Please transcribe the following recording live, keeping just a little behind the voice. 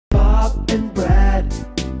and Brad,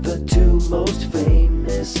 the two most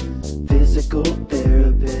famous physical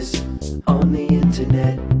therapists on the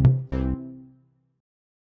internet.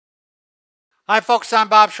 Hi folks, I'm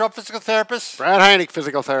Bob Schrupp, physical therapist. Brad Heineck,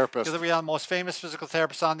 physical therapist. Together we are the most famous physical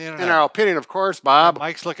therapists on the internet. In our opinion, of course, Bob.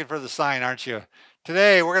 Mike's looking for the sign, aren't you?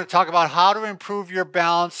 Today we're going to talk about how to improve your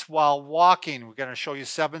balance while walking. We're going to show you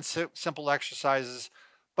 7 simple exercises.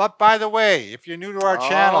 But by the way, if you're new to our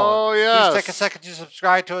channel, please take a second to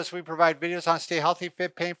subscribe to us. We provide videos on stay healthy,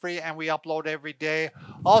 fit, pain-free, and we upload every day.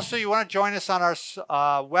 Also, you want to join us on our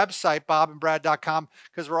website, bobandbrad.com,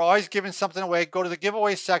 because we're always giving something away. Go to the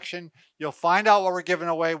giveaway section. You'll find out what we're giving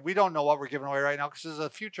away. We don't know what we're giving away right now because this is a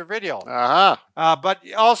future video. But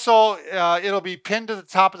also, it'll be pinned to the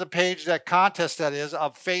top of the page, that contest that is,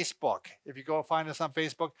 of Facebook. If you go find us on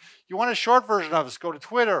Facebook, you want a short version of us, go to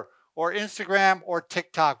Twitter or Instagram or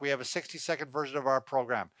TikTok. We have a 60-second version of our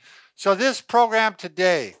program. So this program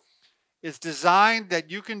today is designed that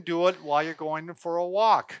you can do it while you're going for a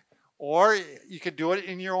walk, or you could do it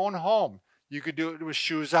in your own home. You could do it with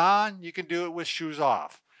shoes on. You can do it with shoes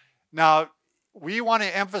off. Now, we want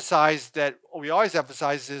to emphasize that, we always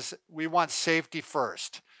emphasize this, we want safety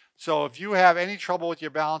first. So if you have any trouble with your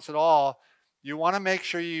balance at all, you want to make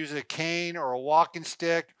sure you use a cane or a walking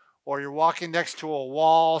stick, or you're walking next to a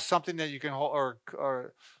wall, something that you can hold,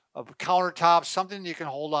 or a countertop, something you can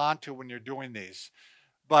hold on to when you're doing these.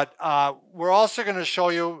 But we're also going to show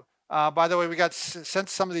you, by the way, we got sent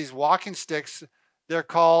some of these walking sticks. They're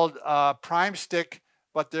called Prime Stick,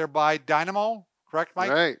 but they're by Dynamo, correct,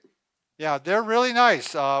 Mike? Right. Yeah, they're really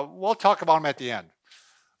nice. We'll talk about them at the end.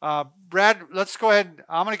 Brad, let's go ahead.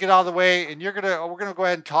 I'm going to get out of the way, and we're going to go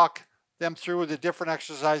ahead and talk them through the different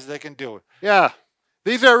exercises they can do. Yeah.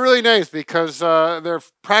 These are really nice because they're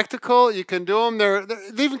practical. You can do them. They're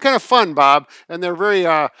even kind of fun, Bob, and they're very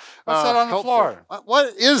What's that on helpful. the floor?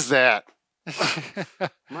 What is that?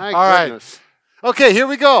 My All goodness. Right. Okay, here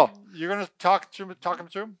we go. You're going to talk them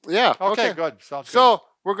through? Yeah. Okay, good. Sounds good. So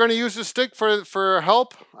we're going to use the stick for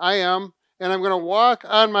help. I am. And I'm going to walk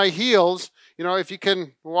on my heels. You know, if you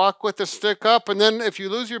can walk with the stick up, and then if you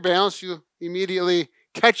lose your balance, you immediately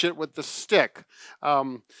catch it with the stick.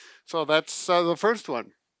 So that's the first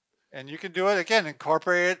one. And you can do it, again,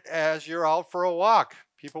 incorporate it as you're out for a walk.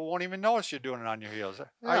 People won't even notice you're doing it on your heels. Yeah.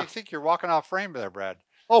 I think you're walking off frame there, Brad.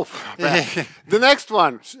 Oh, Brad. The next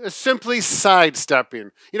one is simply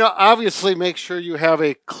sidestepping. You know, obviously make sure you have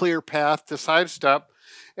a clear path to sidestep,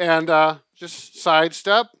 and just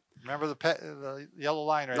sidestep. Remember the yellow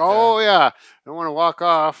line right there? Oh, yeah. Don't want to walk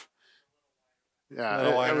off.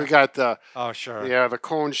 Yeah, we got the the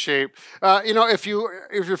cone shape. You know, if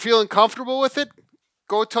you're feeling comfortable with it,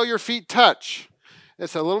 go till your feet touch.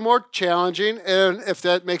 It's a little more challenging, and if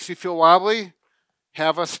that makes you feel wobbly,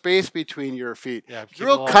 have a space between your feet. Yeah, it's a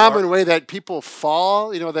real common way that people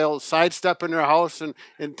fall. You know, they'll sidestep in their house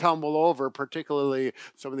and tumble over, particularly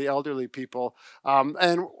some of the elderly people.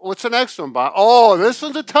 And what's the next one, Bob? Oh, this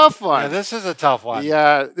one's a tough one. Yeah, this is a tough one.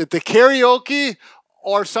 Yeah, the karaoke,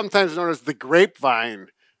 or sometimes known as the grapevine,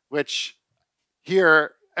 which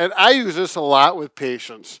here, and I use this a lot with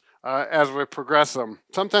patients as we progress them.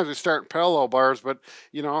 Sometimes we start in parallel bars, but,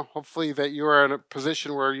 you know, hopefully that you are in a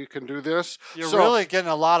position where you can do this. You're really getting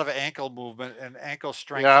a lot of ankle movement and ankle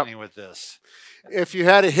strengthening with this. If you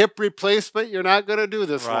had a hip replacement, you're not going to do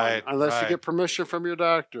this one unless you get permission from your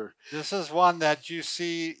doctor. This is one that you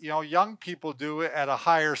see, you know, young people do it at a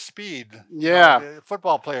higher speed. Yeah. You know,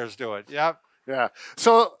 football players do it. Yeah. Yeah.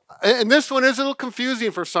 So, and this one is a little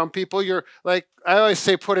confusing for some people. You're like, I always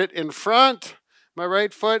say, put it in front, my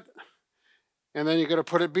right foot, and then you're going to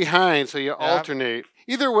put it behind, so you alternate.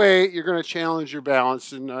 Either way, you're going to challenge your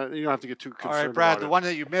balance, and you don't have to get too concerned. All right, Brad, the one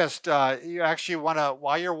that you missed, you actually want to,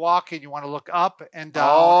 while you're walking, you want to look up and down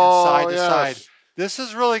and side to side. This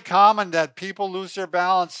is really common that people lose their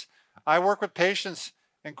balance. I work with patients,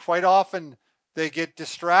 and quite often they get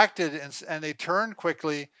distracted and they turn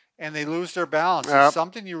quickly, and they lose their balance. It's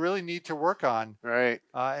something you really need to work on,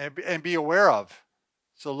 and be aware of.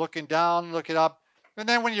 So looking down, looking up, and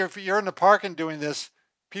then when you're in the park and doing this,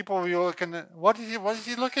 people will be looking at what is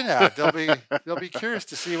he looking at? They'll be curious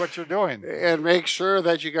to see what you're doing. And make sure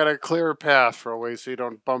that you got a clear path for a way so you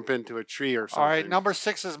don't bump into a tree or something. All right, number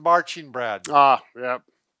 6 is marching, Brad. Yep.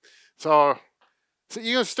 So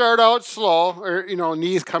you can start out slow, or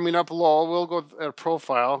knees coming up low. We'll go at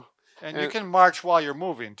profile. And you can march while you're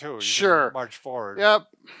moving, too. You can march forward. Yep.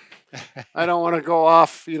 I don't want to go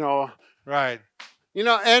off, Right.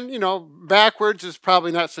 Backwards is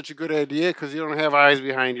probably not such a good idea because you don't have eyes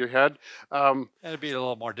behind your head. It'd be a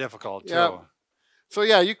little more difficult, too. Yep. So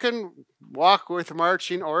yeah, you can walk with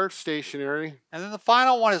marching or stationary. And then the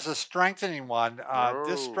final one is a strengthening one.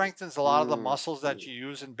 This strengthens a lot of the muscles that you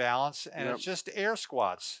use in balance, and it's just air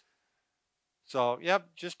squats. So, yep,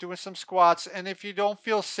 just doing some squats. And if you don't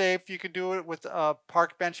feel safe, you could do it with a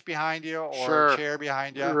park bench behind you or a chair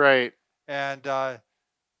behind you. Right. And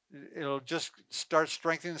it'll just start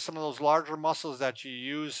strengthening some of those larger muscles that you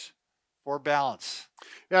use for balance.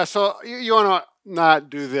 Yeah, so you want to not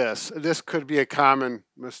do this. This could be a common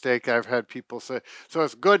mistake I've had people say. So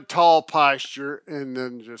it's good tall posture and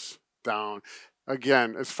then just down.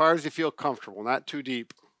 Again, as far as you feel comfortable, not too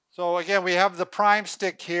deep. So again, we have the Prime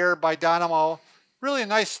stick here by Dynamo. Really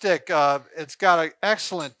nice stick. It's got an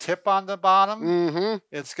excellent tip on the bottom.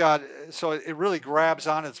 It's got, so it really grabs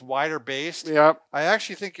on. It's wider based. Yep. I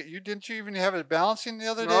actually think didn't you even have it balancing the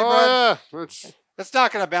other day, Brad? Yeah. It's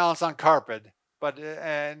not going to balance on carpet, but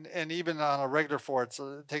and even on a regular floor, it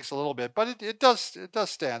takes a little bit, but it does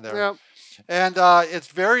stand there. Yep. And it's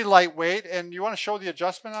very lightweight. And you want to show the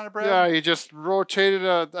adjustment on it, Brad? Yeah, you just rotate it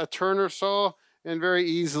a turn or so, and very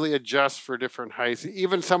easily adjust for different heights.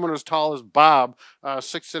 Even someone as tall as Bob,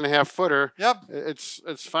 6.5 footer. Yep.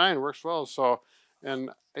 It's fine, works well. So,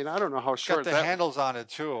 and I don't know how short got the handles on it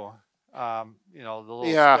too. You know, the little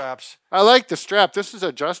yeah, straps. I like the strap. This is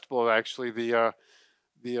adjustable, actually.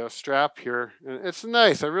 The strap here, and it's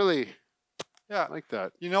nice. I really like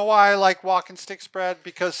that. You know why I like walking sticks, Brad?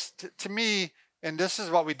 Because to me, and this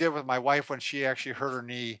is what we did with my wife when she actually hurt her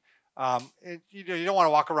knee. You don't want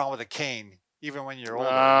to walk around with a cane. Even when you're older.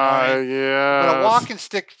 Yeah. But a walking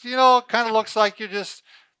stick, you know, kind of looks like you're just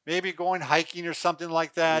maybe going hiking or something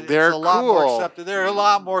like that. They're it's a lot cool. more acceptable. They're a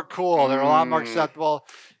lot more cool. They're a lot more acceptable.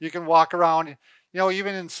 You can walk around, you know,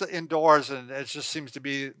 even indoors, and it just seems to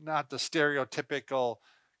be not the stereotypical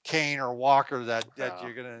cane or walker that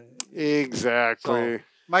you're going to. Exactly. So,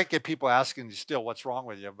 might get people asking you still what's wrong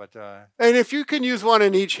with you, but and if you can use one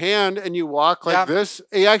in each hand and you walk like this,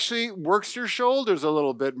 it actually works your shoulders a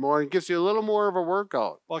little bit more and gives you a little more of a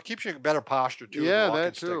workout. Well, it keeps you in better posture too. Yeah,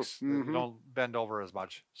 that too. You don't bend over as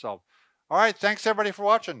much. So, all right, thanks everybody for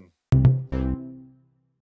watching.